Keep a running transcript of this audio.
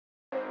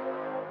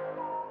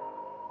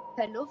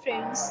Hello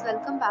friends,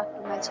 welcome back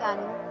to my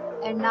channel.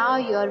 And now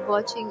you are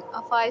watching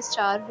a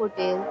 5-star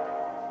hotel.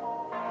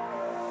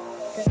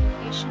 The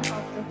location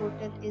of the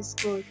hotel is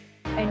good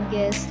and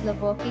guests love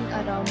walking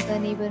around the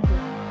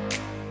neighborhood.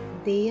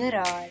 There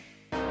are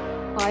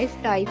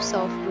 5 types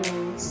of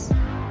rooms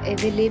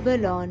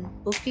available on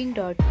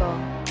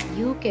booking.com.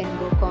 You can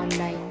book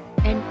online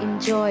and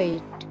enjoy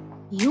it.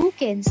 You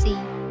can see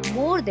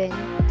more than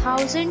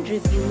 1000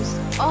 reviews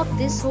of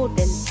this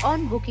hotel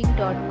on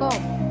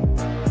booking.com.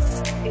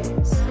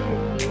 Its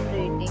review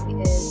rating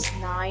is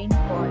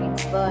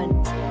 9.1,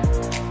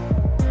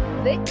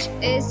 which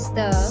is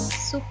the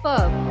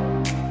superb.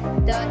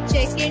 The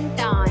check-in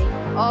time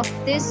of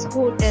this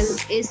hotel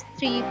is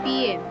 3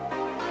 p.m.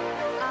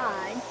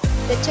 and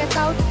the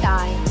checkout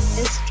time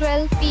is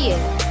 12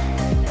 p.m.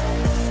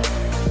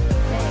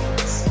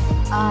 Pets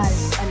are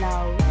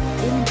allowed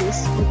in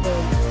this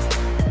hotel.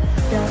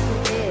 The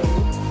hotel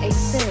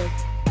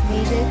accepts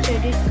major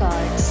credit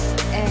cards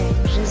and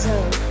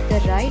reserve the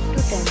right to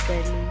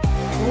temporarily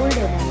hold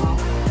an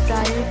amount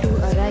prior to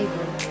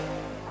arrival.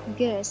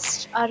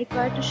 Guests are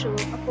required to show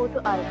a photo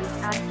ID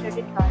and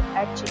credit card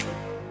at check-in.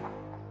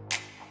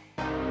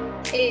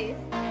 If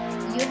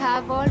you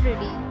have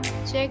already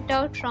checked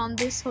out from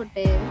this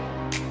hotel,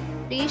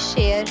 please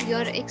share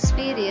your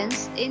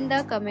experience in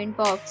the comment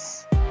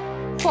box.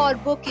 For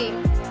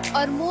booking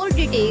or more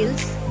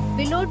details,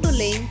 below to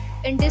link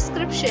in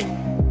description.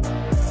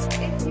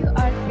 If you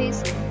are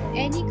facing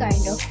any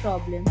kind of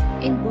problem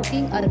in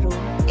booking a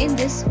room in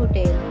this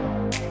hotel,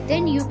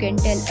 then you can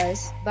tell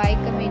us by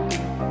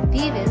commenting.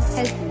 We will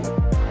help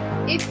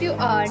you. If you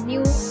are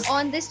new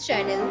on this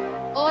channel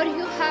or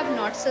you have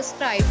not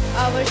subscribed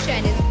our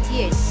channel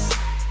yet,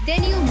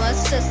 then you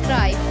must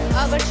subscribe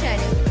our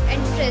channel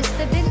and press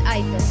the bell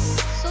icon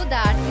so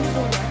that you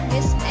do not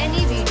miss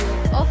any video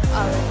of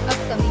our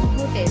upcoming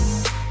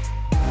hotels.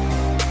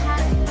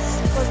 Thanks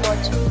for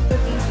watching the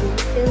video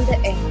till the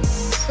end.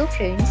 So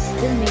friends,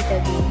 we'll meet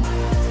again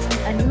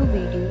in a new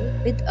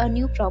video with a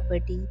new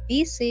property.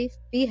 Be safe,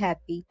 be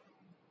happy.